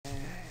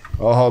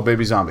Oh,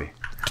 baby zombie.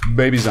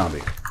 Baby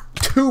zombie.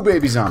 Two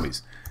baby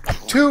zombies.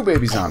 Two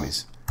baby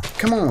zombies.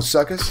 Come on,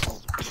 suckers.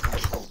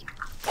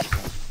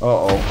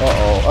 Uh-oh,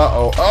 uh-oh,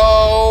 uh-oh.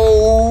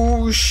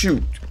 Oh,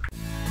 shoot.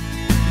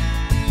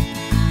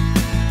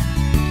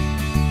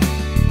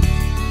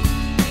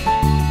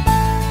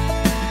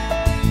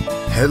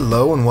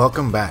 Hello and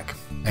welcome back.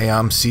 Hey,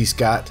 I'm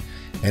cScot,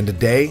 and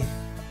today,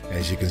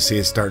 as you can see,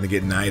 it's starting to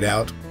get night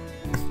out.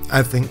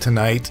 I think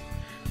tonight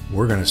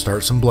we're going to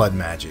start some blood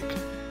magic.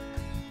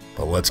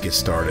 But let's get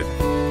started.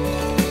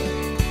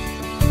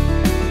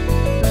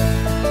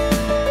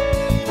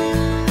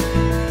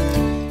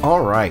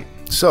 Alright,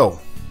 so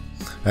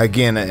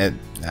again,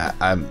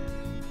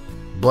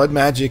 blood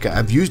magic,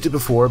 I've used it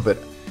before, but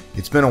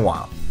it's been a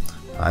while.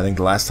 I think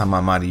the last time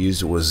I might have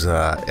used it was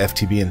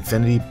FTB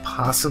Infinity,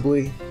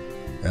 possibly.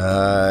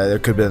 There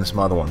could have been some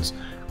other ones.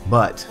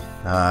 But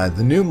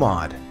the new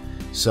mod.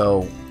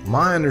 So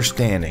my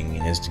understanding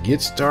is to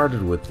get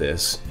started with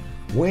this,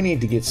 we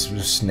need to get some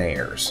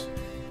snares.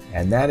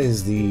 And that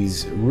is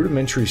these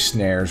rudimentary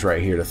snares right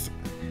here.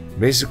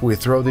 Basically, we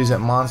throw these at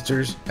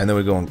monsters, and then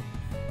we go and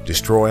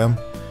destroy them.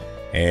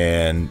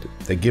 And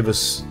they give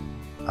us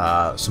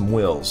some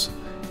wills,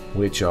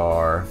 which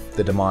are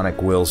the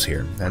demonic wills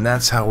here. And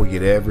that's how we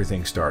get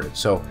everything started.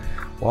 So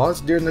while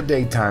it's during the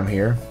daytime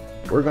here,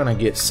 we're going to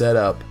get set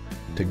up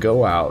to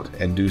go out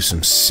and do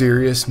some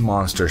serious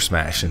monster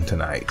smashing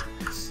tonight.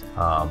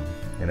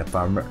 And if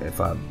I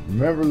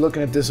remember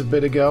looking at this a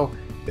bit ago,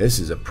 this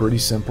is pretty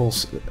simple.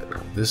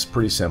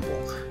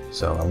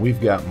 So we've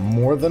got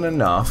more than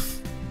enough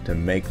to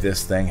make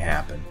this thing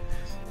happen.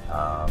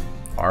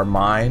 Our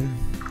mine,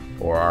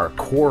 or our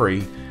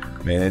quarry,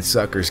 man, that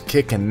sucker's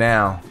kicking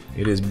now.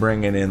 It is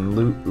bringing in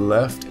loot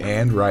left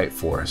and right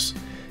for us.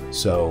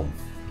 So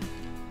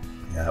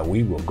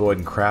we will go ahead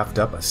and craft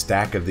up a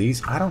stack of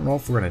these. I don't know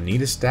if we're going to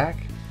need a stack.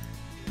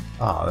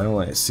 Oh, they're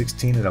only at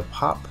 16 at a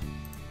pop.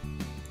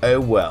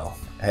 Oh well,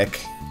 heck,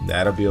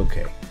 that'll be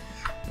okay.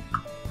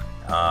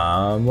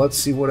 Let's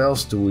see, what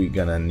else do we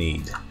gonna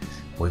need?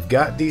 We've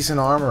got decent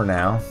armor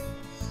now,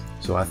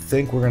 so I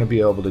think we're gonna be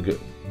able to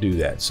do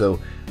that. So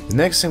the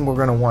next thing we're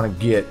gonna want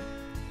to get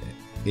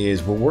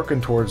is, we're working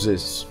towards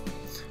this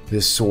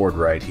sword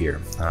right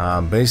here.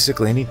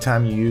 Basically,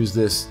 anytime you use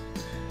this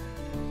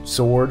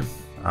sword,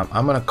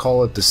 I'm gonna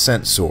call it the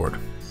Scent Sword.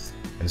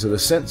 And so the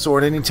Scent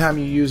Sword, anytime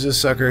you use this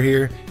sucker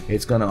here,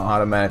 it's gonna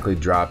automatically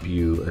drop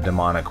you a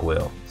demonic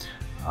will.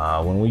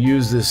 When we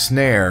use this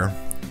snare,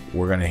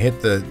 we're gonna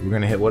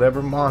hit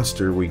whatever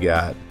monster we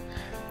got,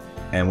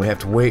 and we have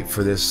to wait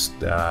for this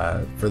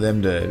for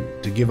them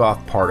to give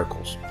off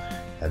particles,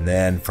 and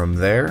then from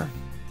there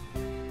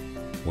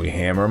we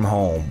hammer them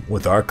home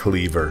with our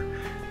cleaver.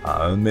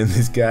 And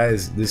this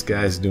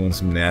guy's doing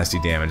some nasty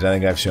damage. I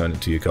think I've shown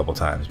it to you a couple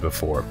times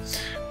before.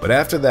 But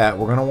after that,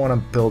 we're gonna want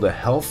to build a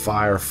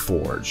Hellfire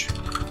Forge,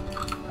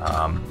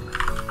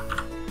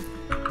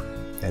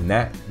 and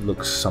that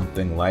looks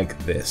something like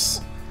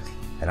this.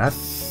 And I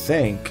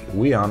think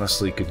we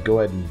honestly could go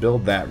ahead and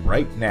build that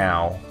right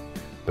now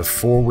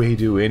before we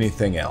do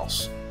anything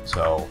else.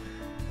 So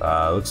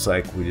looks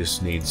like we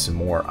just need some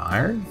more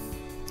iron,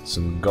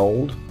 some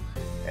gold,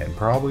 and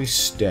probably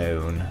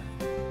stone.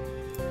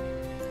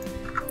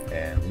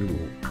 And we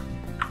will...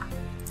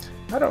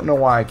 I don't know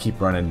why I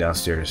keep running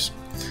downstairs,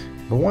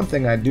 but one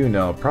thing I do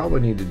know I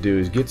probably need to do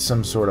is get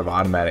some sort of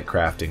automatic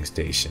crafting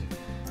station.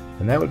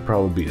 And that would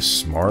probably be a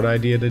smart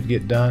idea to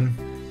get done,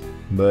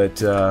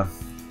 but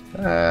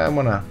I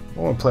wanna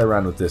play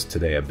around with this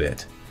today a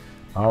bit.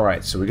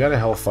 Alright, so we got a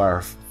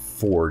Hellfire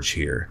Forge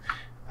here,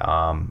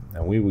 and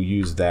we will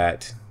use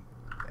that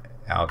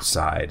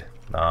outside.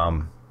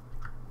 I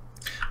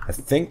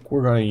think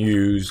we're going to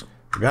use,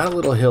 we got a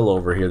little hill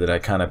over here that I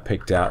kind of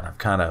picked out. I've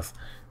kind of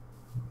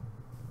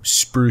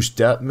spruced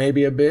up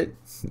maybe a bit,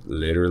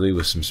 literally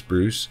with some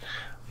spruce,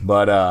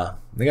 but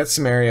they got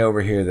some area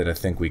over here that I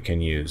think we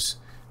can use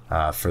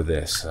for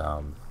this.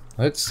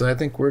 I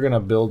think we're going to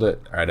build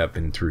it right up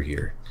and through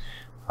here.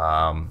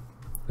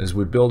 As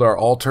we build our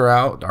altar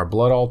out, our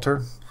blood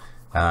altar,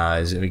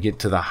 as we get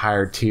to the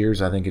higher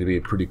tiers, I think it'd be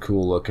pretty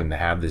cool looking to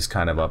have this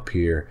kind of up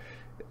here,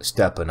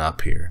 stepping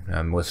up here.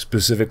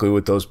 Specifically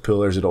with those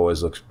pillars, it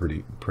always looks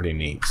pretty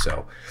neat.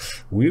 So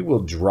we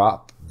will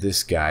drop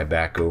this guy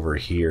back over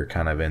here,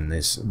 kind of in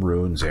this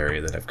ruins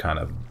area that I've kind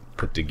of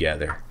put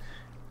together.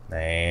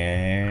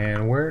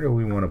 And where do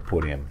we want to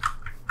put him?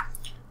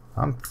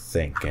 I'm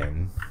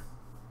thinking,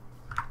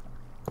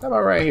 how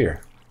about right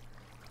here?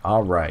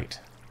 All right.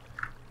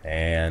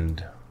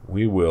 And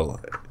we will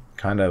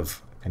kind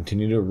of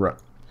continue to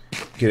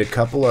get a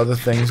couple other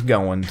things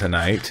going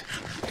tonight.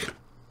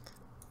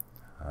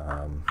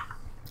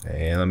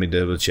 And let me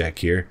double check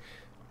here.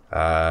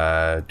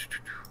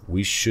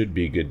 We should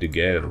be good to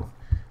go.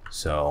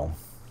 So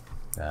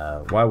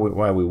while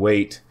we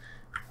wait,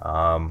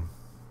 I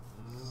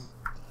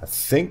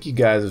think you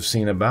guys have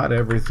seen about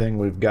everything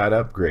we've got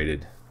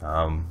upgraded.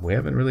 We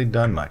haven't really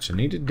done much. I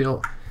need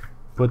to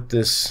put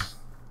this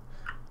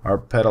our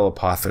petal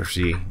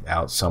apothecary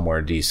out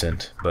somewhere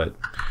decent, but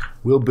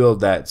we'll build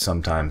that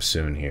sometime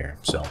soon here.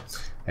 So,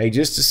 hey,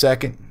 just a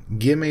second.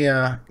 Give me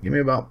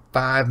about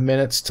 5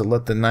 minutes to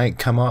let the night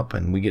come up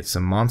and we get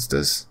some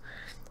monsters,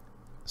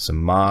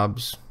 some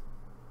mobs,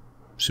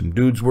 some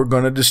dudes we're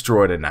gonna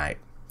destroy tonight.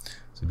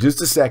 So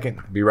just a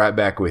second. Be right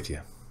back with you.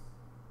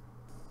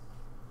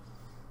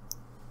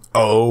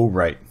 Oh,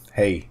 right.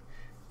 Hey,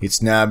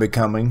 it's now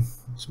becoming,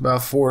 it's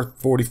about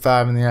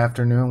 4:45 in the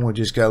afternoon. We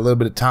just got a little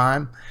bit of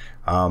time.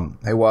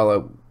 Hey,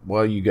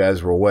 while you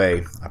guys were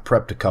away, I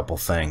prepped a couple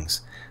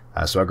things.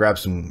 So I grabbed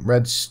some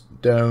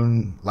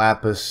redstone,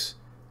 lapis,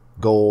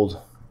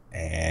 gold,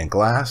 and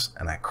glass,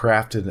 and I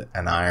crafted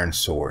an iron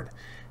sword.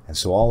 And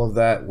so all of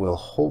that will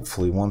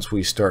hopefully, once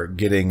we start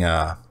getting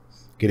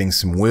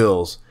some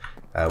wills,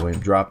 we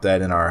drop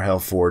that in our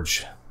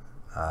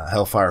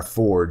Hellfire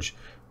Forge,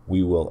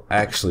 we will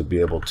actually be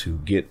able to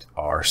get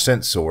our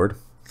Sentient Sword,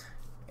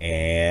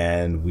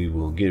 and we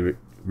will get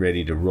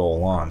ready to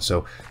roll on.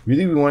 So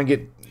really, we want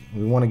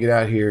to get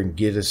out here and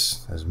get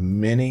us as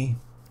many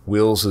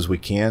wills as we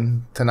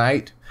can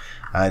tonight.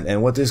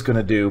 And what this is going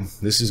to do,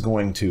 this is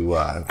going to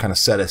kind of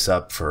set us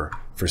up for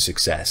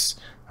success.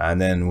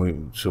 And then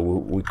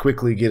we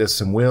quickly get us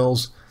some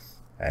wills,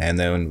 and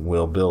then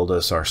we'll build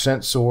us our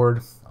Sentient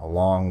Sword,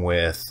 along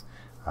with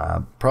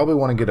probably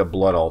want to get a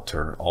blood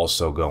altar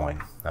also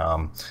going.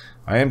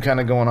 I am kind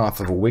of going off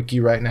of a wiki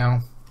right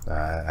now.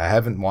 I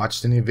haven't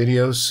watched any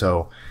videos,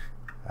 so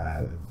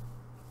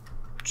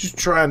just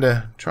trying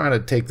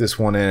to take this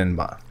one in,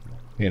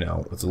 you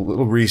know, with a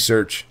little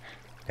research,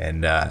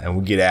 and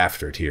we'll get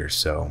after it here.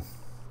 So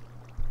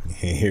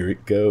here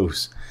it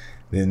goes.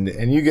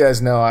 And you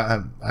guys know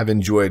I've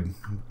enjoyed,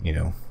 you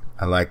know,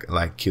 I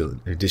like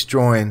killing,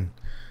 destroying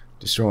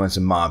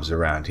some mobs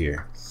around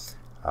here.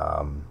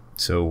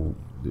 So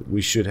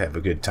we should have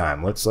a good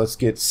time. Let's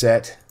get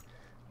set.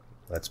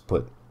 Let's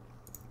put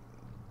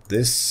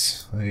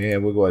this. Yeah,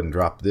 we'll go ahead and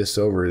drop this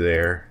over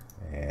there,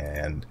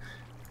 and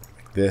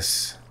like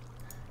this,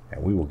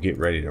 and we will get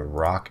ready to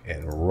rock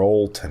and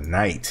roll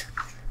tonight.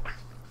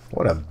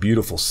 What a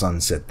beautiful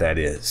sunset that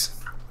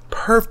is.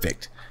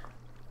 Perfect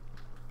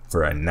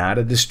for a night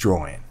of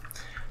destroying.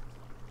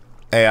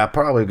 Hey, I'm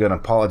probably going to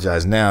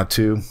apologize now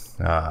too.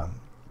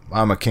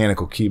 My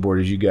mechanical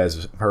keyboard, as you guys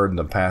have heard in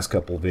the past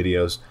couple of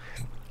videos,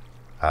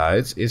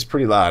 it's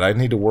pretty loud. I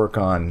need to work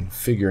on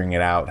figuring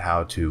it out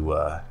how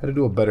to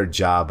do a better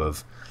job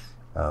of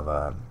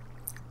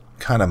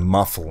kind of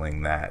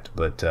muffling that.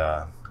 But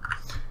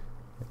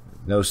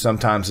no,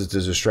 sometimes it's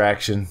a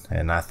distraction,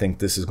 and I think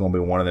this is going to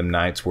be one of them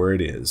nights where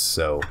it is.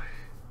 So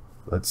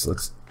let's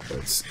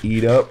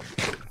eat up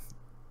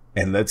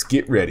and let's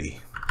get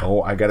ready.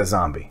 Oh, I got a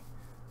zombie.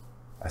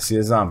 I see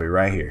a zombie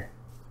right here.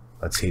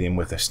 Let's hit him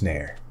with a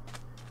snare.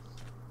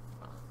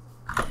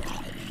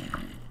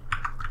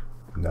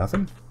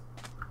 Nothing?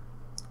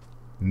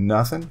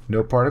 Nothing?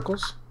 No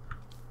particles?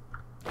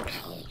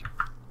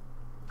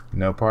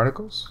 No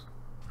particles?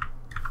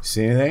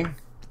 See anything?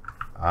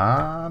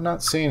 I'm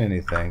not seeing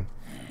anything.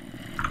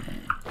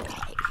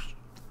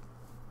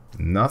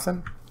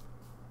 Nothing?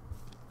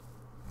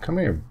 Come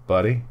here,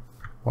 buddy.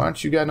 Why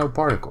don't you got no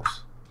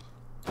particles?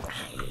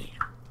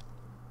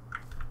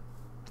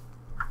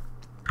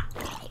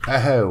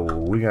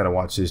 Oh, we gotta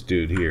watch this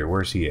dude here.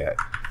 Where's he at?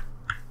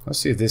 Let's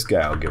see if this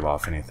guy will give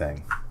off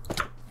anything.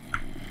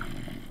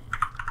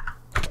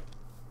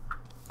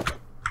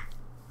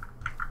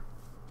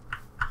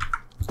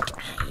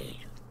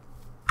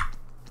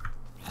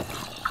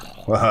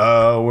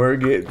 Whoa,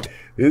 this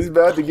is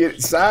about to get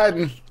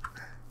exciting.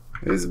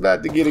 This is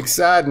about to get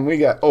exciting. We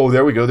got, oh,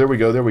 there we go, there we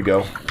go, there we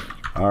go.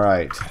 All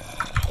right.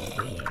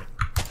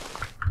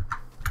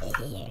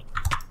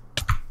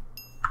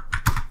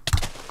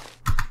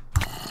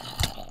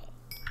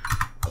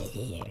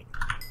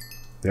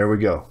 There we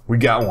go. We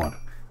got one.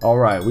 All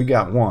right, we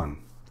got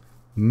one.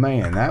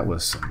 Man, that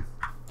was some.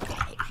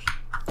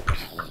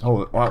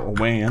 Oh,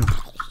 man.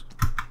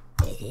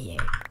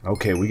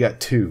 Okay, we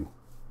got two.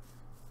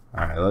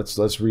 All right,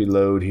 let's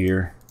reload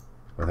here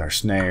with our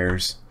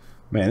snares.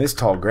 Man, this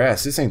tall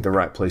grass, this ain't the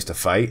right place to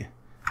fight.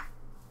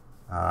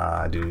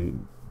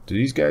 Do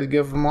these guys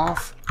give them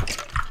off?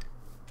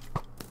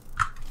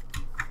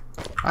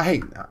 I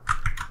hate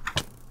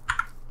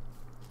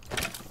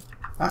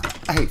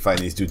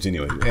fighting these dudes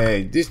anyway.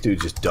 Hey, this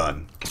dude's just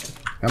done.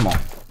 Come on.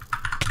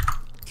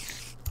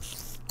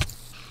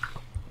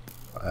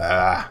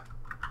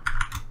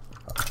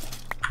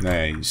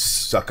 Nah, you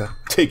sucker.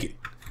 Take it.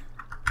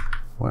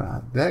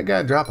 Wow, that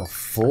guy drop a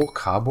full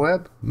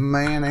cobweb?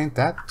 Man, ain't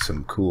that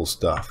some cool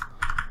stuff.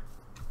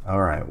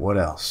 Alright, what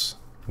else?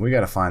 We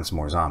gotta find some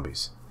more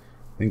zombies.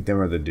 I think them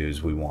are the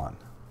dudes we want.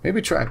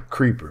 Maybe try a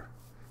creeper.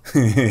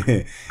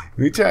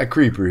 We try a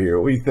creeper here.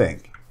 What do you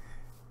think?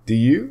 Do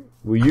you?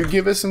 Will you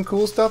give us some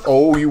cool stuff?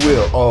 Oh, you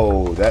will.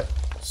 Oh, that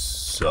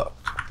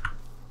sucked.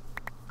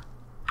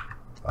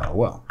 Oh,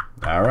 well.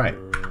 Alright.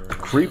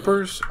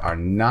 Creepers are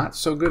not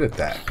so good at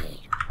that.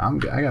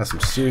 I got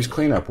some serious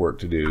cleanup work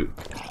to do.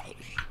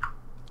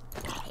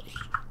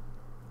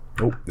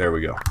 Oh, there we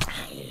go.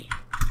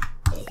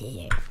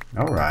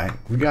 Alright,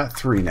 we got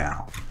 3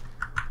 now.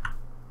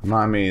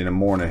 Remind me in the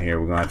morning here,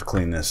 we're going to have to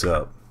clean this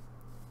up.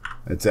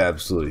 It's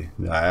absolutely...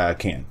 I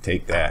can't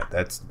take that.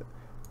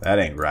 That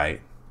ain't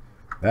right.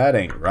 That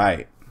ain't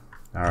right.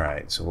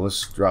 Alright, so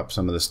let's drop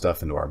some of this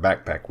stuff into our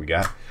backpack we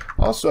got.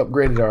 Also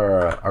upgraded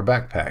our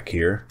backpack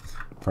here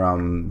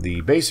from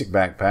the basic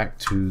backpack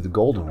to the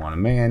golden one.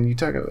 And man, you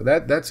talk about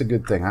that. That's a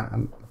good thing.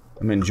 I'm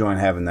enjoying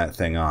having that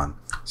thing on.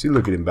 See,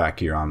 look at him back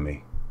here on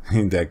me.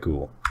 Ain't that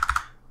cool?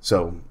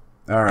 So,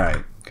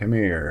 alright, come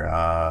here.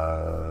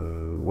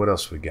 What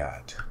else we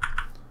got?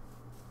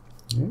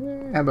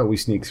 Yeah, how about we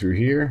sneak through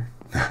here?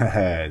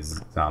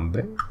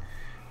 Zombie.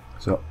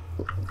 So,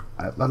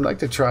 I'd like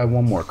to try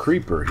one more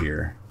creeper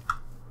here.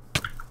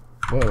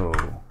 Whoa.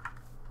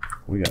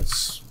 We got...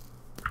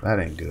 That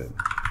ain't good.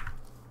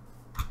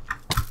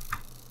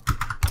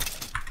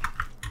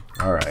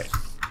 Alright.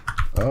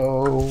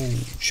 Oh,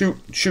 shoot,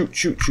 shoot,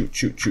 shoot, shoot,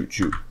 shoot, shoot,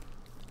 shoot.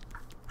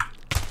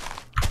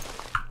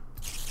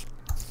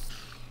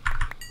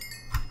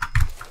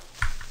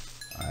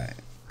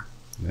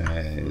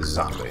 Alright.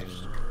 Zombie.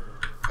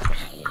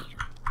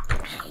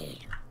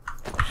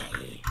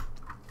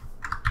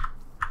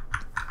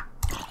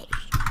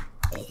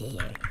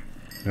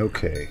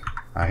 Okay,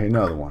 I hear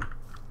another one.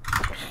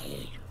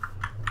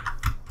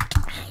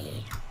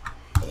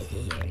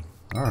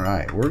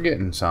 Alright, we're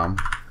getting some.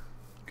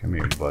 Come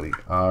here, buddy.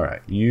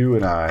 Alright, you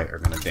and I are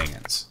gonna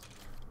dance.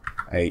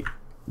 Hey,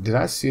 did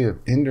I see an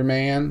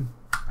Enderman?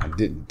 I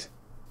didn't.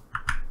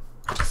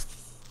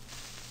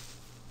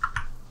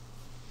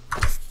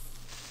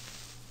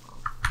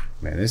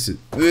 Man, this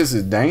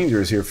is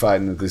dangerous here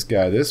fighting with this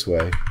guy this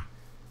way. Let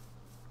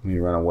me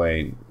run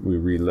away. We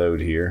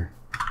reload here.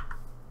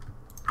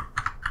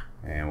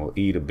 And we'll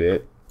eat a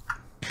bit.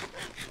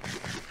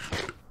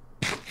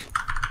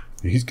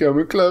 He's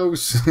coming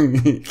close.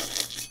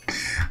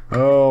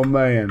 Oh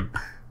man.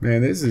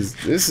 Man, this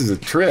is a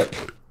trip.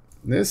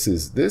 This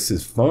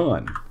is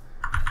fun.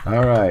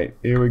 Alright,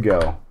 here we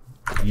go.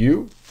 Are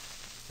you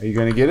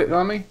gonna get it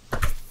on me?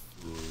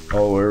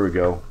 Oh, here we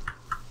go.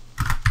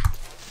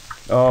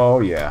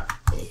 Oh yeah.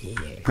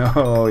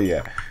 Oh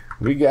yeah.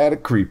 We got a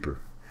creeper.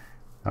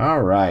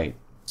 Alright.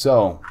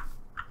 So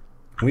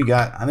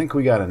I think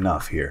we got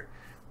enough here.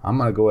 I'm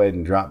gonna go ahead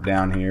and drop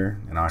down here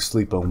in our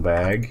sleep-on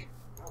bag,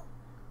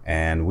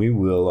 and we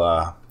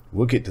will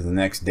we'll get to the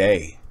next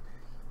day.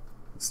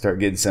 Start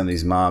getting some of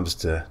these mobs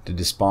to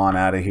despawn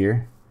out of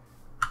here.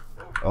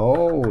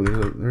 Oh,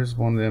 there's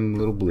one of them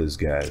little blizz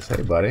guys.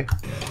 Hey, buddy,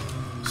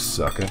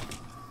 sucker,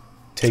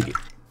 take it.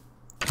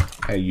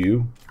 Hey,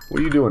 you, what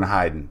are you doing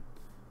hiding?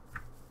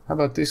 How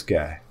about this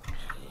guy?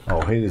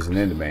 Oh, hey, there's an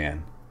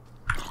Enderman.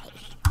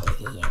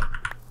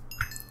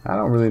 I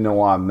don't really know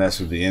why I mess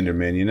with the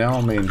Enderman, you know?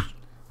 I mean,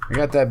 I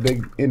got that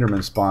big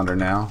Enderman spawner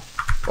now.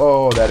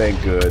 Oh, that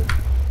ain't good.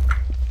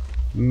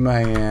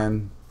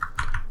 Man.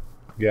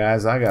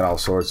 Guys, I got all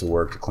sorts of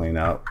work to clean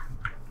up.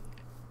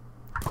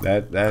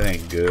 That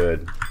ain't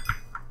good.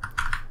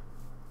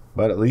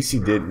 But at least he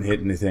didn't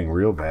hit anything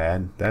real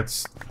bad.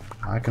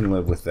 I can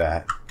live with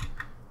that.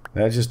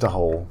 That's just a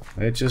hole.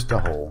 It's just a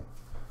hole.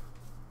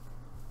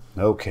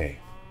 Okay.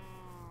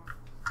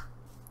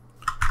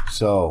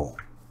 So,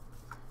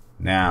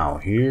 now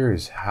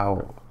here's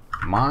how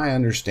my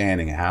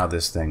understanding of how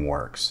this thing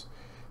works.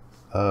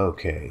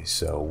 Okay,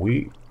 so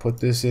we put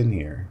this in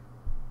here.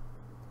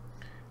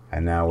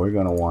 And now we're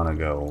going to want to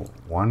go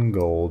 1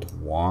 gold,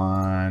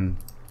 1.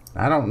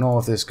 I don't know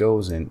if this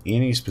goes in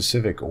any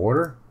specific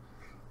order.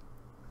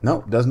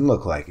 Nope, doesn't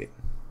look like it.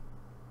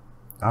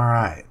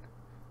 Alright.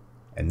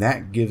 And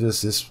that gives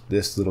us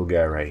this little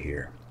guy right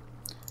here.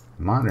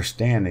 My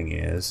understanding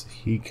is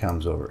he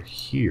comes over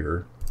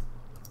here.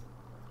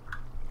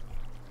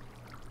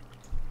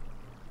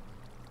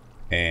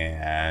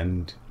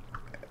 And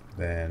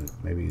then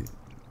maybe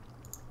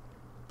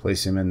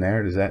place him in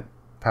there. Does that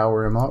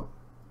power him up?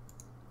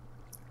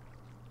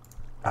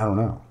 I don't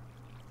know.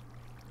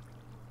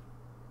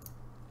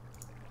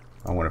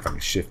 I wonder if I can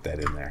shift that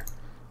in there.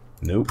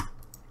 Nope.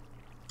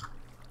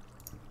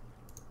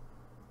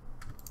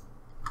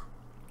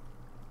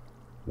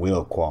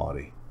 Wheel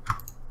quality.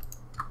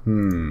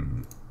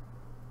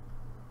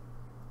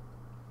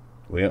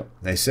 Well,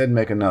 they said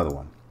make another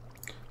one.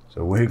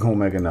 So we're going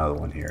to make another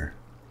one here.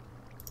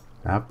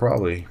 I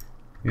probably...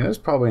 You know, this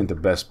probably ain't the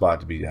best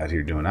spot to be out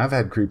here doing. I've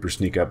had creepers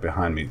sneak up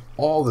behind me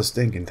all the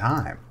stinking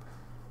time.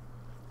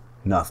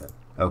 Nothing.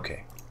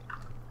 Okay.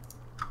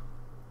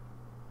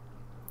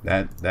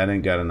 That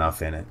ain't got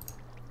enough in it.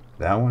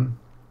 That one?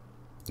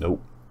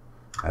 Nope.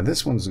 Now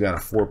this one's got a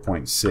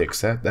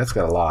 4.6. That's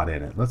got a lot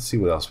in it. Let's see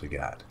what else we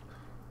got.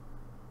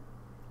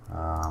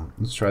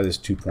 Let's try this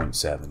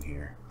 2.7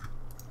 here.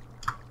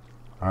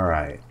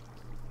 Alright.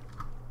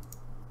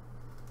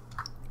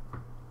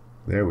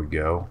 There we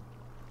go.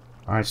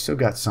 Alright, still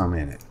got some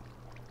in it.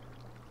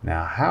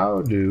 Now,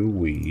 how do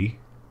we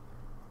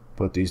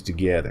put these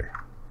together?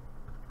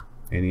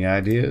 Any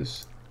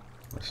ideas?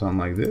 Or something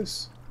like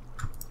this?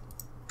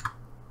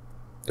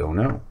 Don't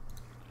know.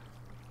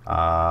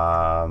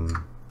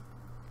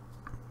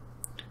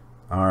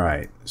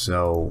 Alright,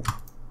 so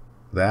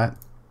that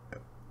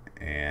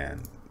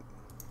and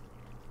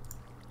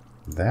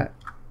that.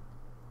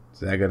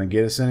 Is that going to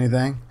get us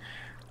anything?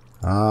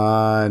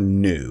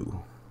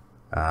 No.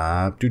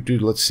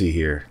 Let's see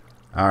here.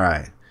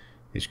 Alright.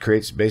 It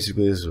creates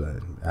basically this way.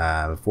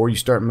 Before you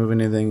start moving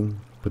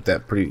anything, put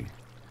that pretty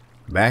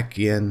back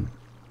in.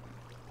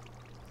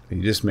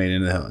 You just made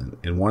it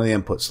in one of the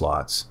input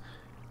slots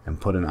and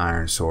put an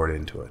iron sword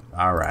into it.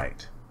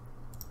 Alright.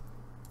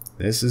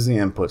 This is the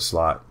input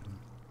slot.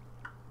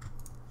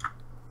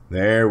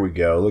 There we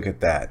go. Look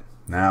at that.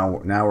 Now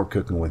we're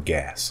cooking with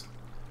gas.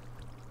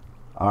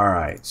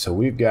 Alright, so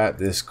we've got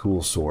this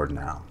cool sword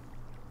now.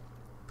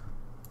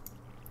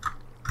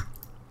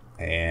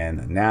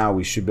 And now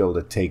we should be able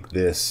to take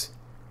this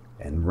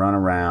and run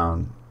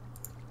around,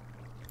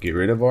 get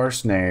rid of our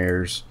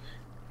snares,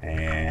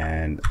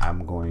 and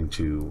I'm going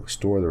to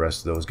store the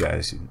rest of those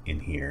guys in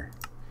here.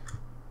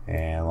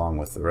 And along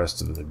with the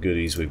rest of the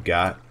goodies we've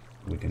got,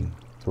 we can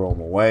throw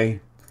them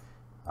away.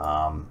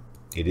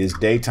 It is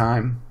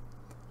daytime,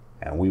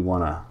 and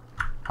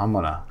I'm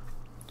gonna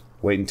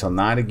wait until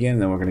night again,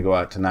 then we're gonna go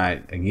out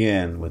tonight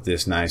again with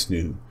this nice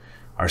new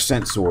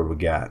Sentient Sword we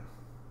got.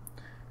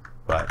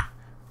 But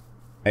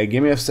hey,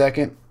 give me a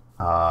second.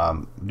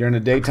 During the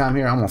daytime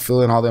here, I'm gonna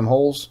fill in all them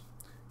holes,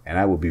 and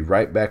I will be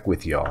right back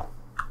with y'all.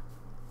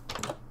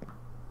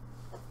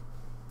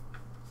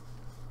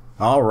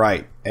 All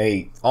right,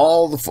 hey,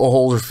 all the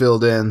holes are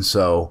filled in,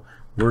 so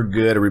we're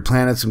good. I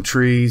replanted some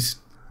trees.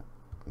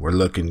 We're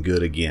looking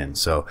good again.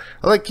 So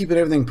I like keeping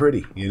everything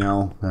pretty, you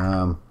know.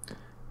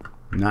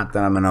 Not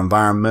that I'm an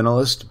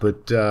environmentalist,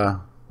 but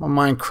a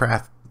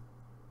Minecraft.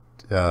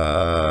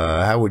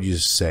 How would you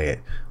say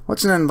it?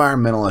 What's an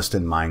environmentalist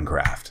in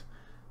Minecraft?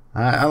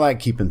 I like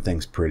keeping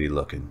things pretty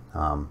looking.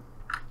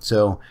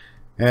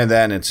 And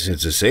then it's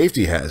a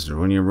safety hazard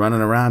when you're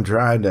running around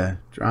trying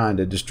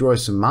to destroy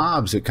some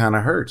mobs. It kind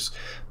of hurts.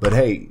 But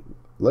hey,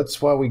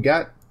 while we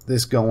got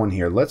this going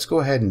here, let's go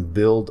ahead and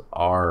build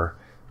our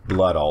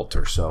blood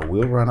altar. So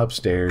we'll run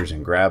upstairs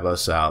and grab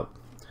us out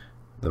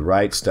the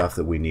right stuff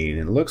that we need.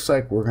 And it looks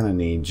like we're going to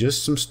need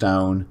just some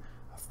stone,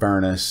 a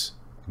furnace,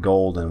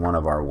 gold, and one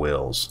of our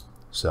wills.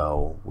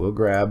 So we'll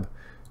grab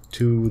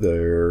 2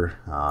 there.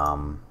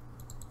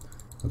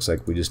 Looks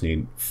like we just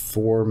need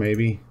 4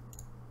 maybe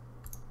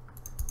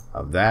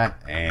of that,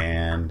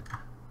 and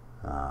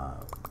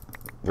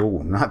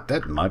oh, not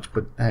that much,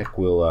 but heck,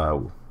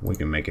 we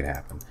can make it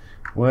happen.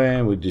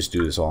 Well, we just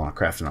do this all on a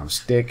crafting on a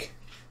stick.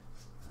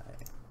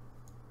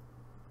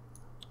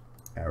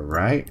 All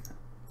right,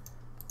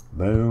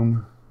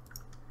 boom,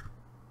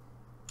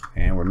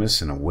 and we're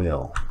missing a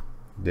will.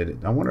 Did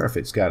it? I wonder if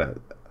it's got a.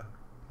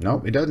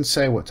 Nope, it doesn't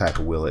say what type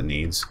of will it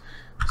needs.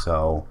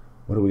 So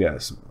what do we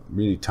got? Some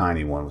really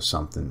tiny one with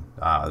something.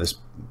 This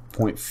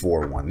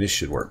 0.4 one. This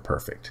should work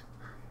perfect.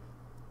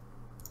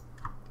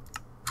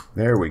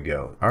 There we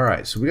go. All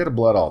right, so we got a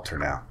blood altar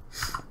now,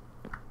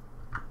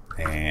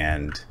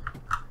 and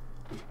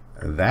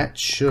that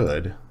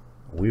should.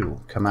 We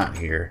will come out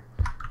here.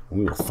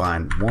 We will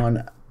find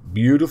one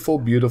beautiful,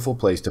 beautiful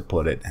place to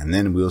put it, and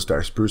then we'll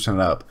start sprucing it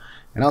up.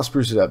 And I'll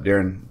spruce it up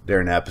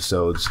during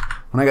episodes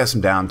when I got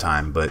some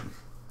downtime. But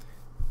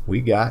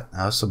we got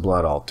us a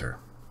blood altar,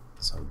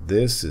 so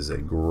this is a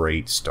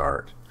great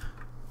start.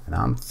 And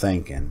I'm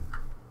thinking,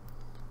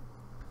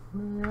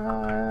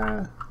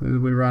 as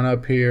we run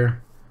up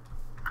here,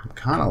 I'm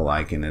kind of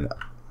liking it.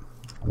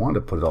 I wanted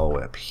to put it all the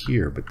way up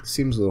here, but it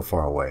seems a little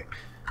far away.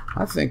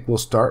 I think we'll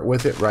start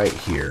with it right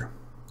here.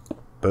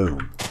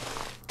 Boom.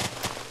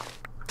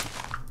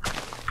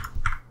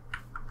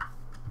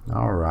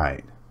 All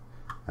right.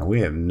 And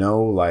we have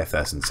no life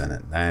essence in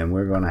it, and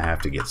we're going to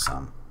have to get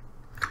some.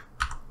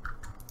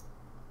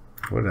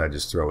 What did I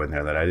just throw in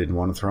there that I didn't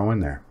want to throw in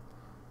there?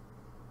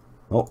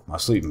 Oh, my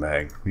sleeping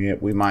bag. Yeah,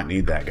 we might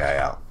need that guy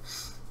out.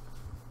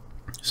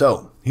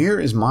 So here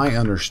is my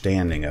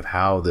understanding of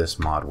how this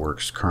mod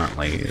works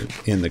currently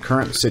in the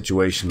current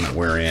situation that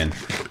we're in,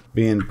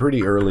 being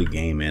pretty early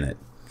game in it.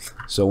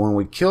 So when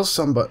we kill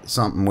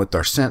something with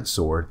our Sentient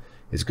Sword,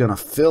 it's going to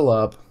fill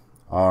up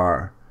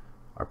our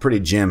pretty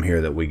gem here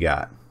that we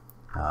got.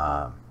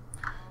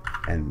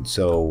 And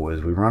so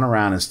as we run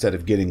around, instead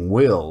of getting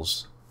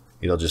wills,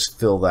 it'll just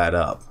fill that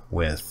up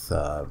with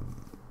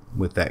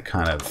that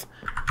kind of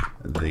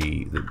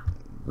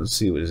let's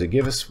see, what does it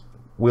give us?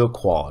 Will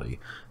quality.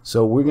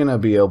 So we're going to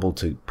be able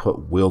to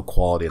put will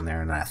quality in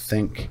there, and I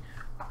think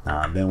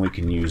then we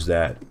can use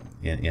that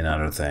in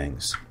other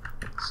things.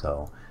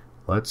 So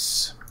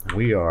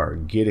we are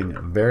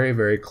getting very,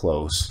 very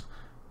close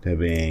to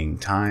being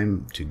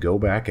time to go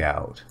back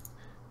out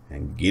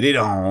and get it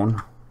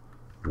on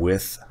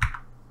with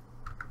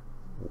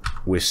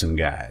some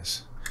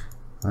guys.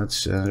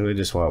 Let's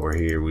just while we're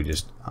here, we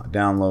just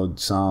download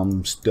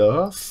some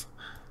stuff,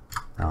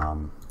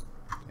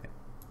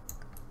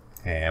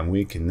 and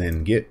we can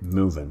then get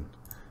moving.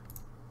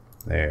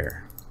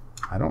 There.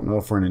 I don't know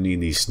if we're going to need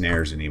these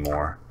snares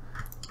anymore,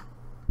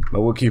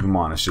 but we'll keep them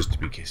on us just to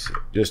be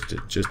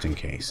just in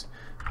case.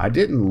 I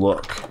didn't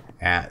look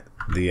at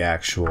the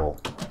actual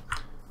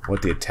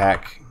what the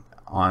attack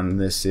on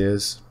this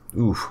is.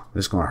 Oof,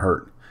 this is gonna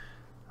hurt.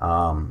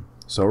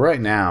 So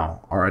right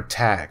now our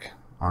attack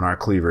on our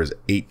cleaver is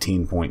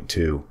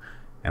 18.2,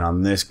 and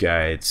on this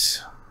guy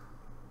it's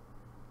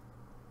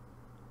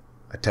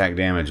attack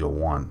damage of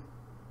 1.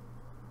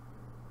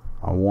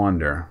 I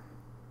wonder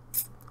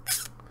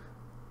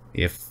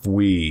if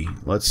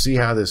let's see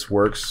how this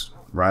works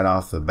right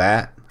off the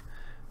bat.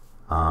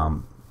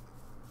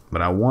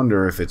 But I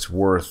wonder if it's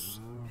worth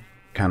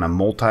kind of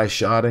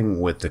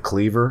multi-shotting with the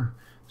cleaver,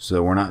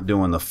 so we're not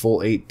doing the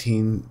full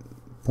 18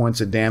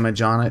 points of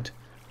damage on it,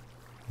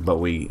 but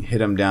we hit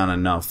him down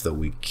enough that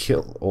we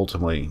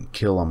ultimately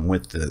kill him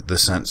with the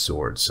Sentient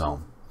Sword.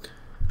 So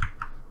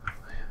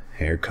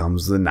here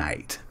comes the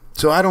night.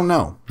 So I don't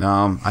know.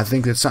 I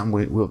think that's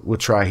something we'll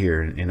try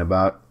here in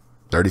about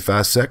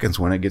 35 seconds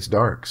when it gets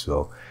dark.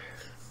 So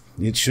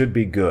it should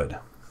be good,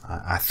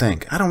 I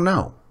think. I don't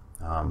know.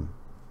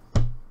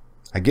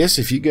 I guess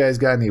if you guys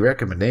got any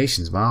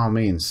recommendations, by all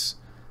means,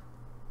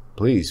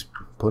 please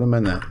put them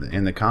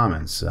in the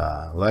comments.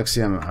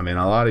 Lexi, I mean,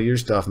 a lot of your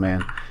stuff,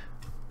 man.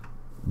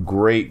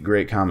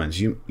 Great comments.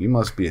 You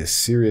must be a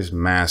serious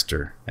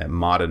master at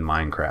modding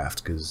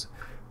Minecraft, because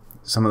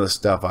some of the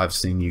stuff I've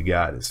seen you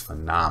got is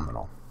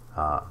phenomenal.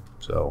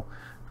 So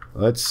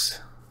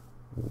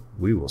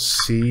we will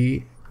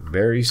see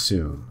very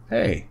soon.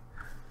 Hey,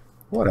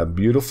 what a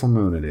beautiful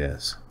moon it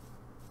is.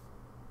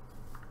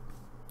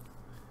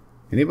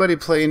 Anybody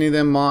play any of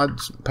them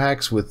mods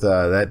packs with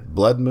that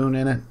blood moon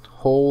in it?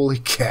 Holy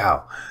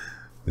cow,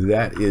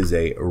 that is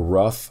a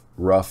rough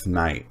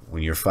night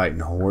when you're fighting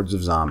hordes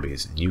of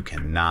zombies and you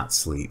cannot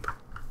sleep.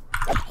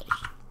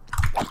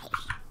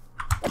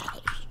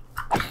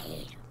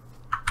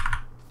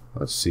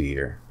 Let's see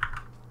here.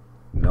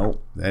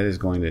 Nope, that is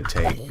going to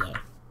take...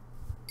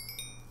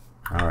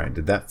 Alright,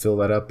 did that fill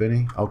that up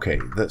any?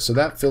 Okay, so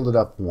that filled it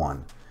up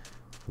 1.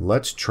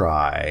 Let's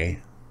try...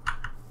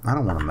 I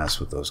don't want to mess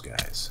with those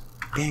guys.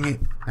 Dang it,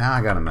 now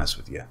I gotta mess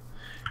with you.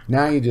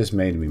 Now you just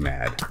made me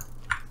mad.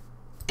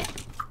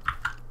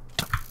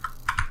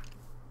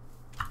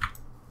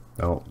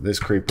 Oh, this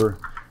creeper,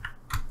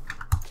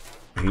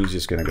 he's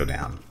just gonna go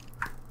down.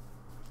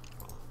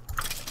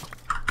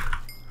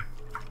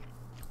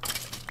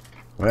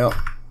 Well,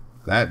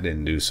 that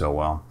didn't do so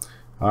well.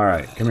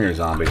 Alright, come here,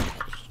 zombie.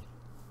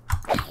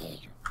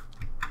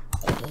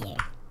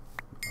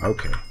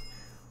 Okay,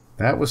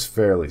 that was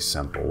fairly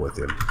simple with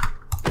him.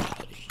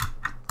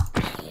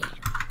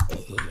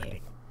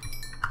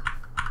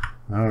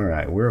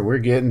 Alright, we're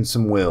getting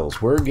some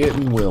wills. We're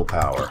getting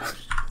willpower.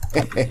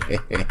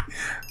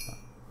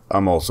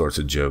 I'm all sorts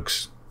of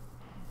jokes.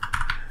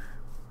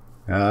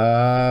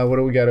 What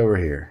do we got over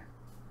here?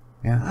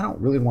 Yeah, I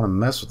don't really want to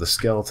mess with the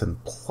skeleton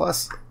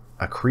plus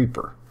a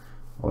creeper.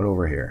 What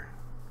over here?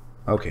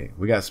 Okay,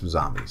 we got some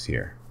zombies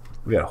here.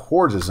 We got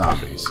hordes of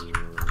zombies.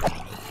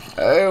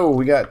 Oh,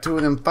 we got 2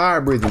 of them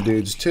fire-breathing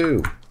dudes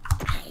too.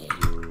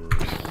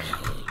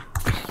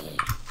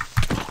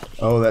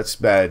 Oh, that's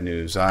bad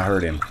news. I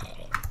heard him.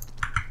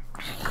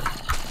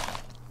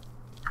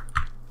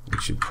 We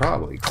should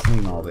probably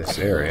clean all this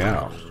area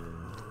out.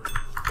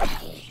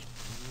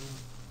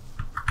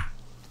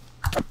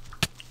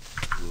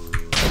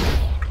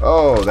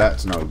 Oh,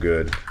 that's no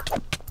good.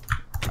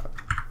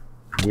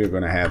 We're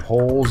going to have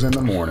holes in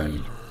the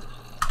morning.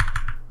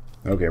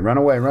 Okay, run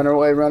away, run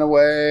away, run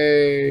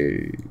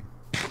away.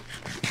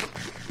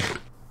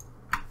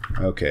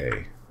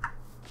 Okay.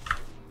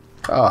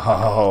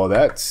 Oh,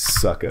 that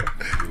sucker.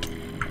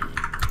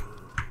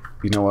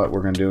 You know what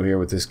we're going to do here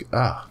with this?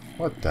 Ah,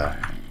 what the?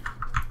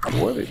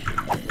 What is...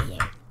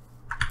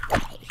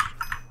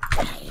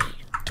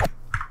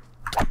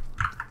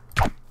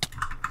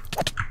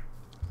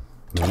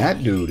 Man,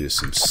 that dude is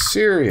some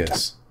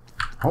serious.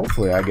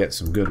 Hopefully I get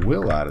some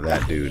goodwill out of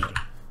that dude.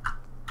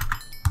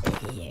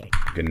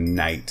 Good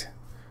night.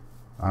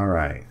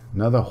 Alright,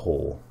 another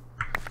hole.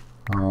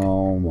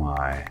 Oh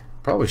my.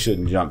 Probably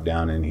shouldn't jump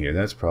down in here.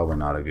 That's probably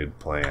not a good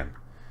plan.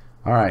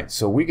 Alright,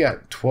 so we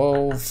got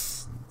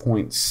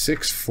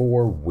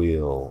 12.64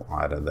 will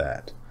out of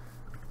that.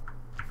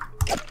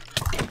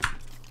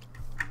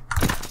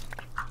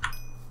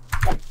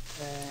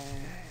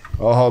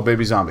 Oh,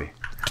 baby zombie.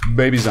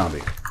 Baby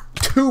zombie.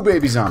 2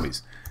 baby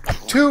zombies.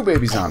 2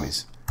 baby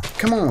zombies.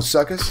 Come on,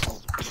 suckers.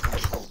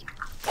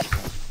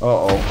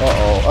 Uh-oh,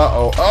 uh-oh,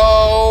 uh-oh.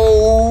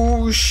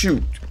 Oh,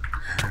 shoot.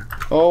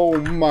 Oh,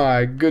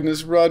 my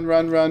goodness. Run,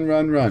 run, run,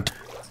 run, run.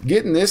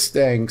 Getting this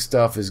dang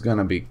stuff is going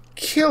to be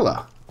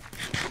killer.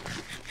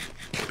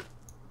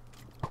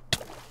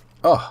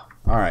 Oh,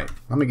 alright.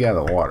 Let me get out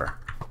of the water.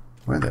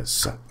 Where the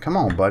suck? Come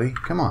on, buddy.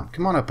 Come on.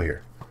 Come on up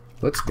here.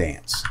 Let's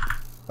dance.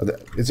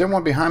 Is there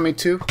one behind me,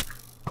 too?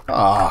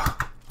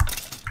 Ah.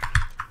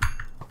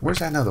 Where's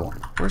that other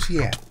one? Where's he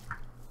at?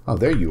 Oh,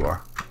 there you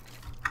are.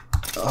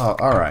 Oh,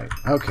 alright.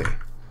 Okay.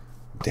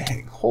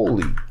 Dang.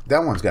 Holy.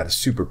 That one's got a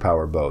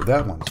superpower bow.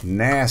 That one's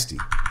nasty.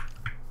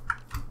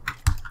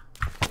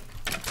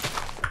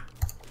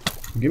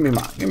 Give me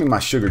my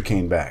sugar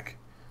cane back.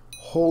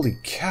 Holy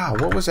cow.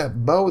 What was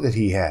that bow that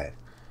he had?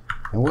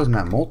 It wasn't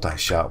that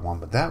multi-shot one,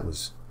 but that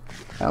was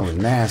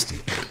nasty.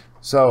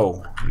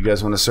 So, you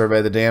guys want to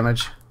survey the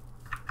damage?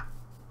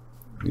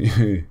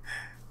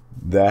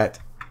 That.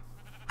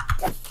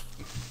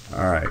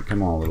 Alright,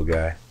 come on, little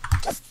guy.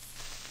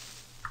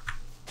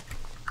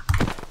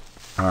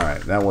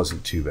 Alright, that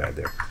wasn't too bad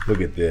there.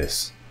 Look at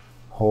this.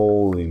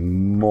 Holy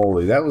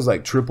moly. That was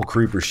like triple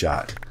creeper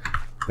shot.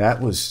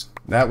 That was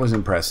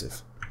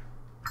impressive.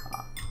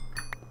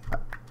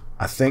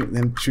 I think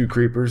them 2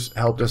 creepers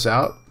helped us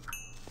out.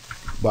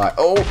 But,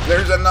 oh,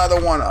 there's another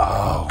one.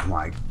 Oh,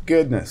 my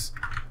goodness.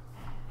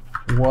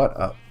 What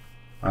a...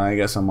 I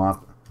guess I'm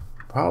off.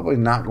 Probably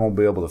not going to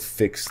be able to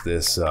fix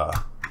this,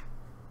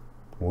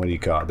 what do you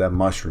call it? That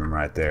mushroom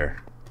right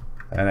there.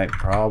 That ain't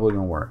probably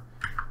going to work.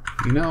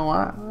 You know,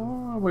 I don't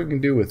know what we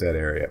can do with that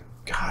area.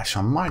 Gosh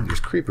almighty, there's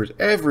creepers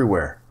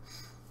everywhere.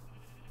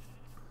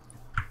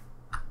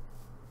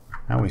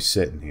 How are we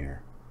sitting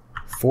here?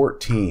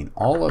 14.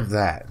 All of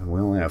that. And we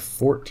only have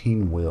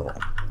 14 will.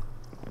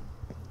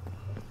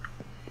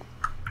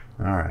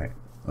 Alright.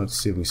 Let's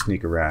see if we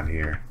sneak around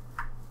here.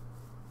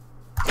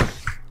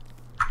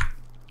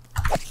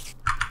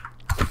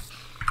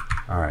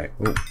 Alright.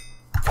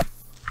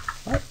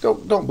 Alright,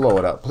 don't blow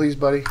it up, please,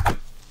 buddy.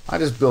 I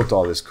just built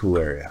all this cool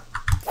area.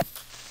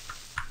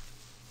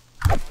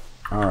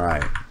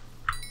 Alright.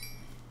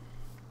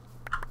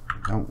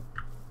 Don't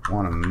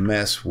want to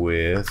mess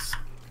with...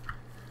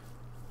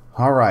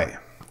 Alright.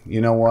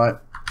 You know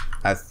what?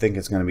 I think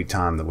it's going to be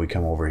time that we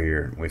come over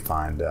here and we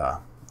find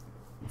a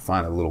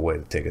little way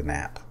to take a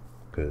nap.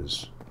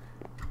 Because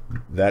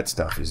that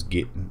stuff is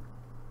getting...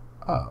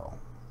 Oh.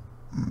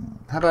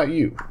 How about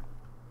you?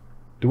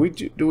 Do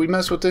we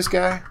mess with this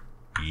guy?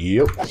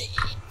 Yep.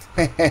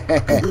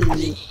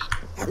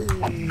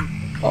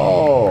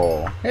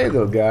 Oh, hey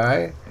little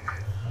guy.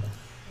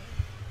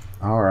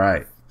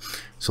 Alright.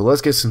 So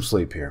let's get some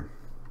sleep here.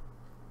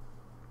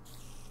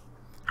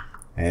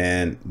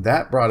 And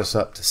that brought us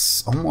up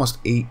to almost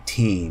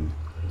 18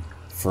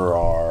 for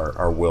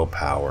our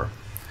willpower.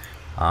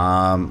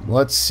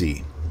 Let's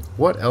see.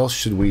 What else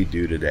should we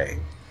do today?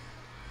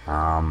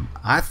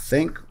 I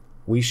think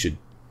we should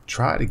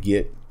try to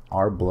get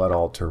our blood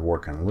altar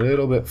working a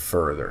little bit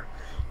further.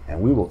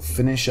 And we will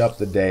finish up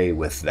the day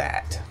with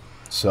that.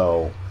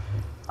 So,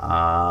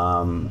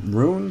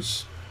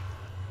 runes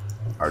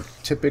are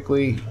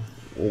typically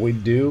what we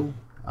do.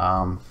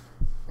 But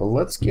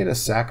let's get a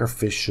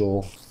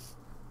sacrificial...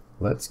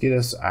 Let's get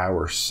us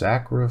our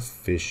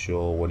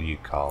sacrificial, what do you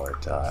call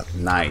it?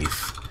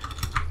 Knife.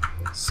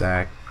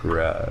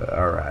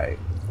 Alright.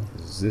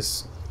 Is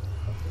this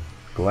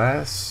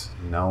glass?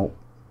 No.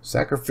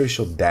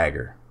 Sacrificial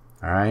dagger.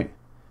 Alright.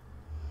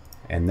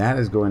 And that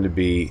is going to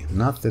be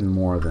nothing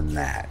more than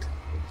that.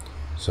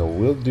 So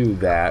we'll do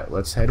that.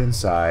 Let's head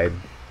inside.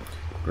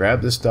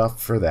 Grab the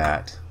stuff for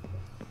that.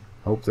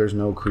 Hope there's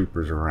no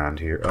creepers around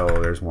here.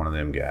 Oh, there's one of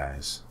them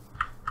guys.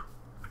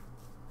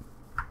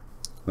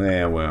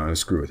 Yeah, well,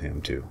 screw with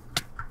him too.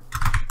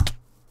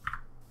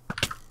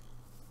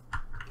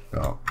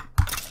 Oh.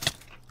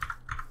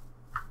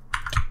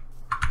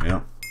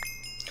 Yep.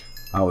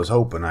 I was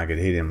hoping I could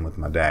hit him with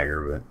my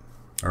dagger,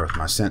 or with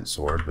my scent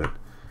sword, but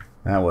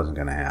that wasn't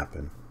going to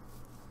happen.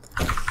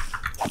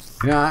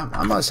 You know,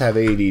 I must have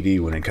ADD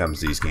when it comes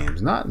to these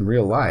games. Not in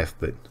real life,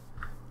 but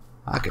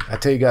I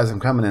tell you guys I'm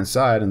coming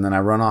inside, and then I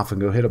run off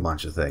and go hit a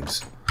bunch of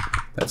things.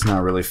 That's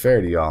not really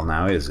fair to y'all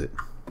now, is it?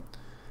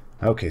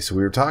 Okay, so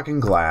we were talking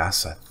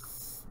glass.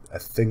 I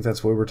think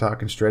that's what we're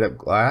talking, straight up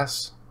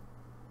glass.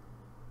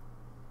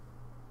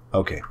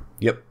 Okay,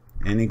 yep,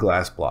 any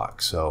glass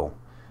block. So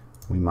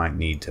we might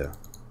need to.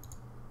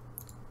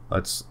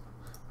 Let's.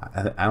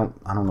 I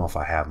don't know if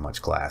I have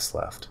much glass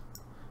left.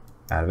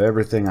 Out of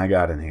everything I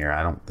got in here,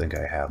 I don't think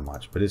I have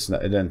much. But it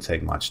doesn't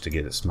take much to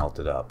get it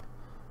smelted up.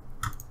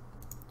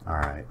 All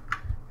right,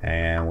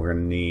 and we're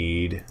gonna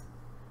need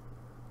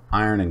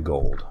iron and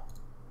gold.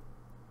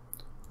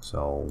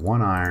 So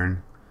 1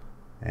 iron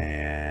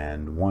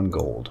and 1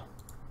 gold,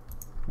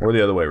 or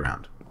the other way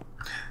around.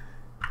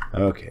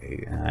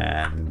 Okay,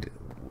 and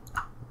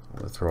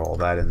we'll throw all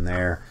that in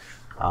there.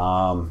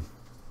 But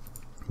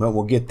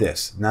we'll get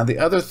this. Now the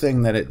other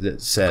thing that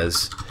it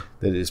says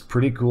that is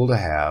pretty cool to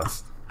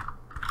have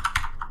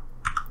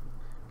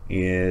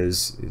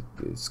is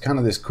it's kind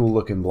of this cool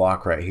looking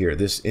block right here.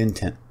 This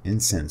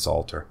Incense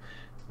Alter.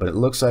 But it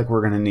looks like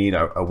we're going to need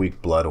a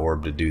weak blood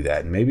orb to do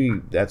that. And maybe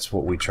that's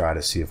what we try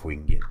to see if we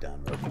can get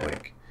done real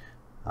quick.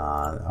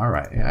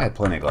 Alright, yeah, I had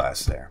plenty of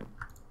glass there.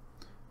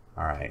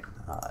 Alright.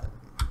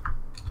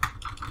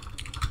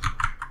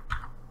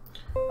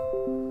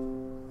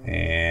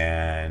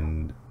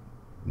 And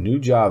new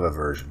Java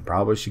version.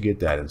 Probably should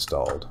get that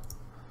installed.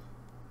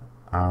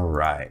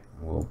 Alright.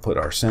 We'll put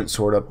our scent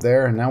sword up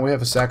there. And now we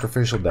have a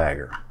sacrificial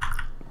dagger.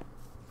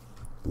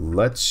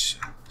 Let's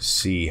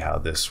see how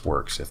this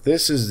works. If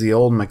this is the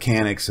old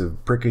mechanics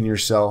of pricking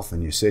yourself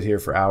and you sit here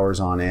for hours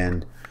on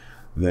end,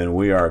 then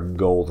we are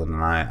golden.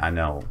 And I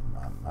know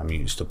I'm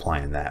used to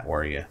playing that,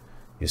 where you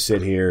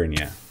sit here and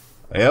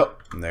yep,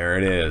 there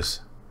it is.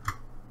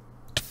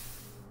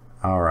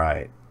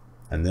 Alright,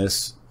 And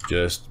this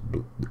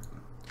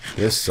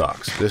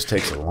sucks. This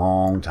takes a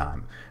long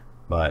time.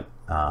 But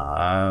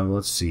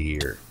let's see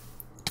here.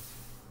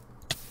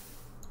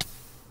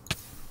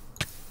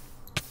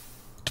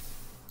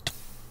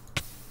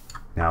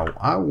 Now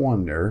I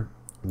wonder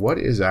what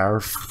is our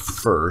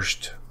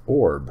first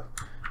orb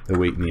that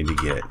we need to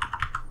get.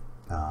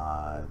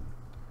 I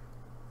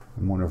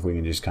wonder if we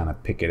can just kind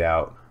of pick it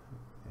out.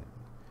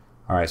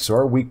 Alright, so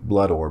our weak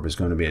blood orb is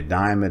going to be a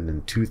diamond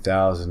and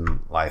 2,000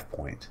 life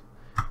point.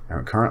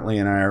 And currently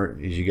in our,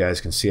 as you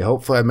guys can see,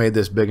 hopefully I made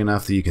this big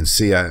enough that you can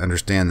see. I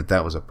understand that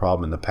that was a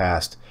problem in the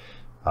past.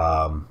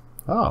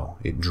 Oh,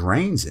 it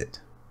drains it.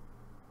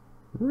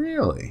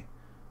 Really?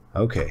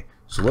 Okay,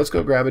 so let's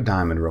go grab a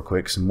diamond real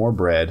quick, some more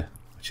bread,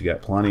 which you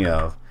got plenty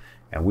of,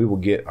 and we will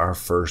get our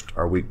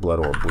weak blood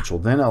orb, which will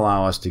then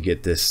allow us to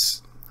get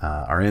this,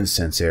 our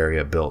incense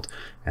area built.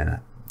 And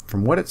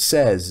from what it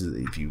says,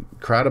 if you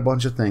crowd a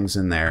bunch of things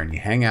in there and you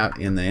hang out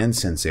in the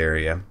incense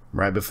area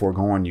right before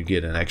going, you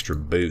get an extra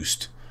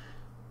boost.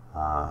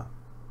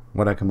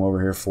 What I come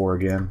over here for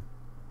again?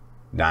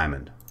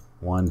 Diamond.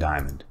 1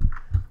 diamond.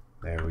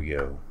 There we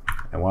go.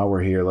 And while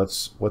we're here,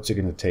 what's it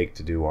going to take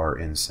to do our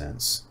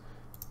incense?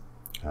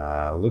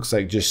 Looks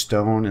like just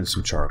stone and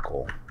some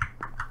charcoal.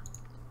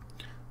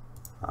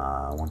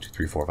 1, 2,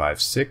 3, 4,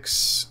 5,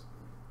 6,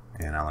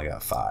 and I only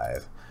got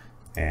 5.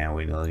 And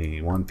we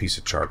need 1 piece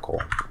of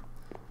charcoal.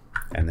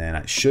 And then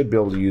I should be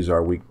able to use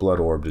our weak blood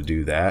orb to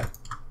do that.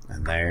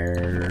 And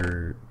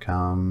there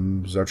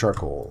comes our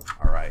charcoal.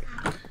 Alright.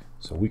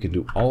 So we can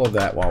do all of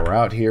that while we're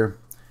out here.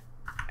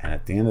 And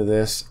at the end of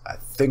this, I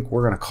think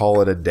we're going to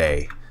call it a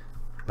day.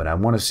 But I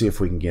want to see if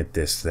we can get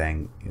this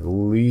thing at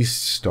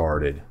least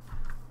started.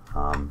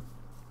 I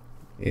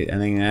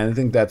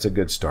think that's a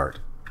good start.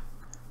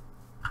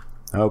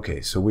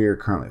 Okay, so we are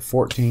currently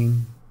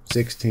 14,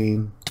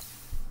 16,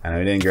 and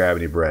we didn't grab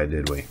any bread,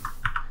 did we?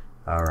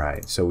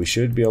 Alright, so we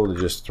should be able to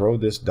just throw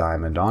this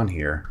diamond on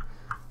here,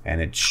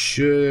 and it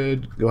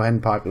should go ahead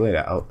and populate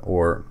out,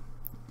 or,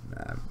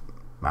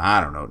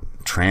 I don't know,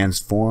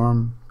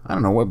 transform? I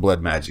don't know what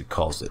blood magic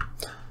calls it.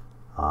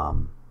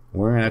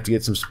 We're going to have to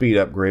get some speed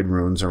upgrade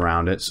runes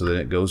around it so that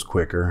it goes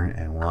quicker,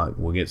 and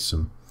we'll get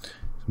some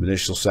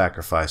additional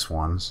sacrifice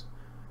ones.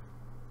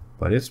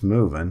 But it's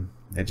moving.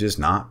 It's just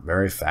not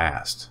very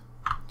fast.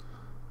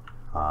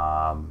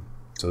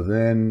 So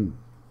then,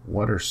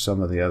 what are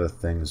some of the other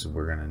things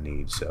we're going to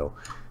need? So,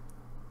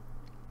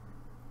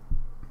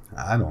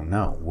 I don't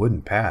know.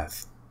 Wooden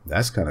path.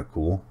 That's kind of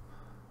cool.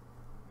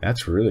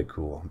 That's really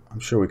cool. I'm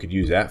sure we could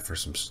use that for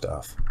some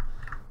stuff.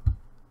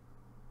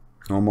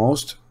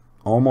 Almost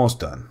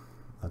done.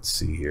 Let's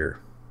see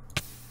here.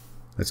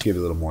 Let's give it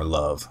a little more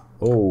love.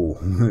 Oh,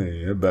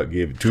 I about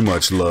gave it too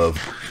much love.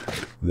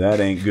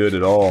 That ain't good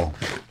at all.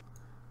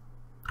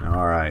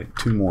 Alright,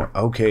 2 more.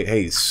 Okay,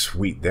 hey,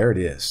 sweet. There it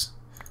is.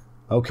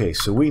 Okay,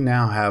 so we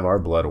now have our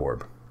blood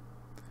orb.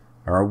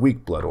 Or our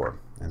weak blood orb.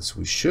 And so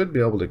we should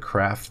be able to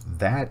craft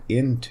that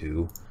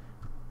into...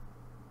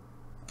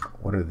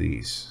 What are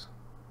these?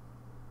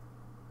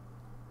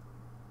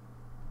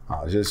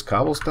 Oh, is this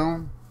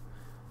cobblestone?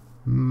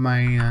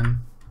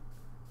 Man.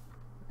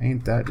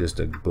 Ain't that just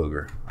a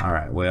booger.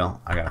 Alright,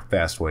 well, I got a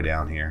fast way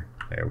down here.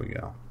 There we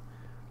go.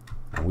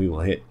 And we will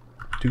hit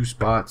 2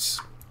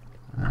 spots.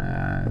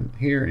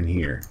 Here and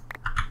here.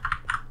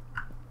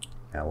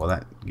 Now, will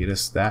that get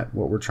us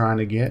what we're trying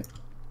to get?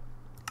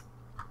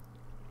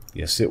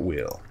 Yes, it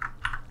will.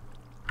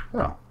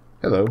 Oh,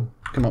 hello.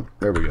 Come up.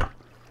 There we go.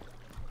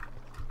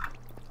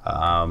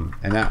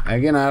 And now,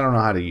 again, I don't know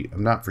how to...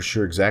 I'm not for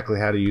sure exactly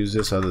how to use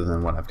this other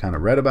than what I've kind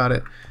of read about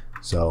it.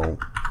 So,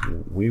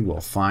 we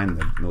will find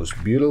the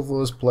most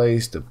beautifulest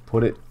place to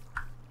put it,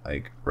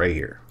 like, right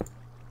here.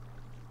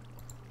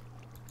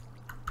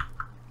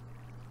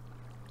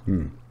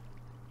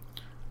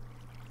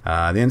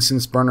 The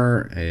incense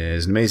burner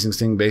is an amazing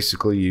thing.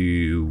 Basically,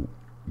 you're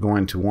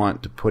going to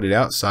want to put it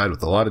outside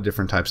with a lot of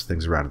different types of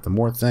things around it. The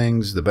more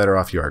things, the better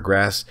off you are.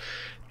 Grass,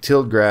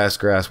 tilled grass,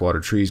 water,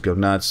 trees go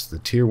nuts. The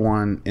tier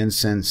 1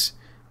 incense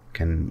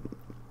can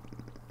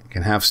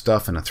have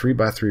stuff in a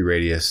 3x3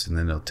 radius, and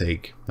then it'll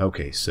take...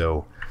 Okay,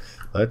 so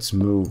let's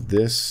move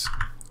this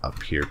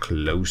up here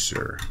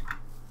closer.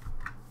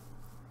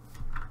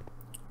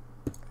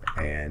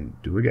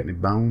 And do we got any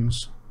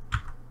bones?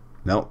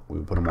 Nope, we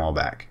put them all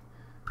back.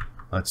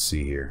 Let's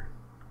see here.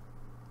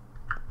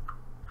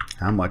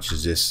 How much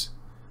is this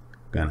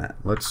gonna...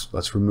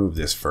 Let's remove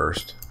this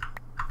first.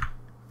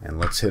 And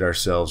let's hit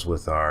ourselves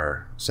with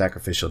our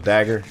sacrificial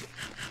dagger.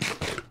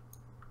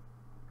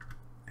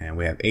 And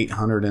we have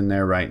 800 in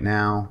there right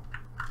now.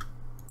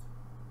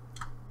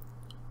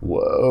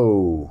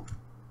 Whoa.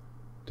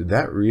 Did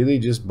that really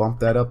just bump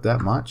that up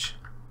that much?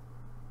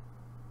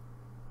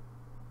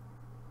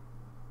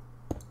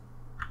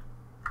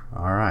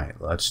 Alright,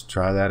 let's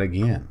try that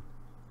again.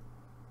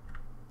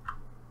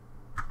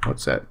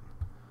 What's that?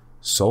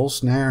 Soul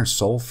Snare,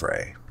 Soul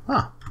Fray.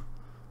 Huh.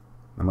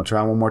 I'm going to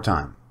try one more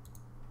time.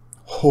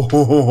 Ho,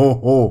 ho, ho, ho,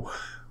 ho.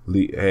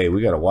 Hey,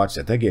 we got to watch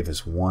that. That gave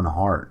us 1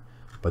 heart.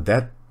 But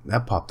that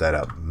popped that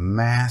up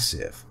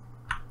massive.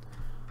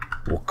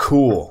 Well,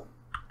 cool.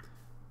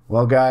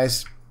 Well,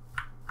 guys,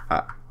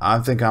 I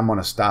think I'm going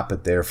to stop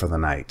it there for the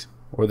night,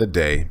 or the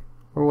day,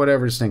 or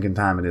whatever stinking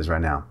time it is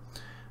right now.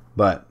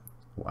 But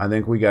I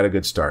think we got a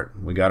good start.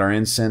 We got our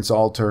Incense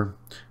Alter,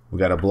 we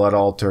got a Blood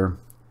Altar,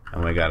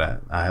 and we got a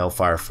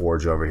Hellfire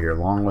Forge over here,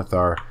 along with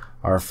our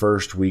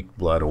first weak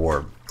Blood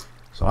Orb.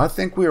 So I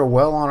think we are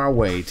well on our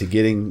way to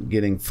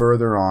getting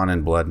further on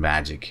in Blood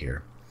Magic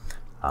here.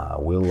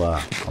 I'll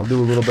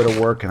do a little bit of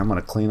work, and I'm going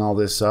to clean all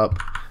this up,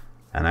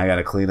 and I got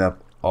to clean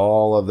up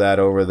all of that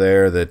over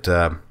there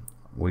that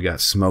we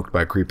got smoked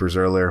by creepers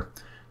earlier.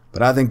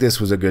 But I think this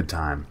was a good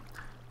time.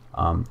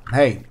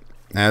 Hey,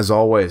 as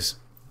always,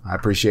 I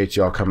appreciate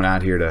y'all coming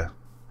out here to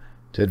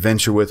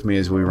adventure with me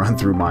as we run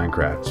through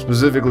Minecraft,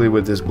 specifically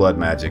with this blood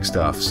magic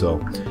stuff. So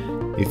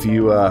if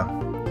you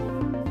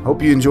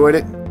hope you enjoyed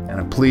it,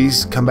 and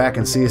please come back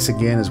and see us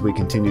again as we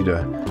continue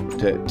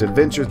to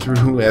venture through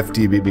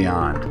FTB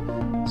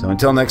Beyond. So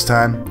until next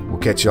time, we'll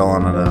catch y'all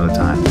on another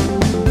time.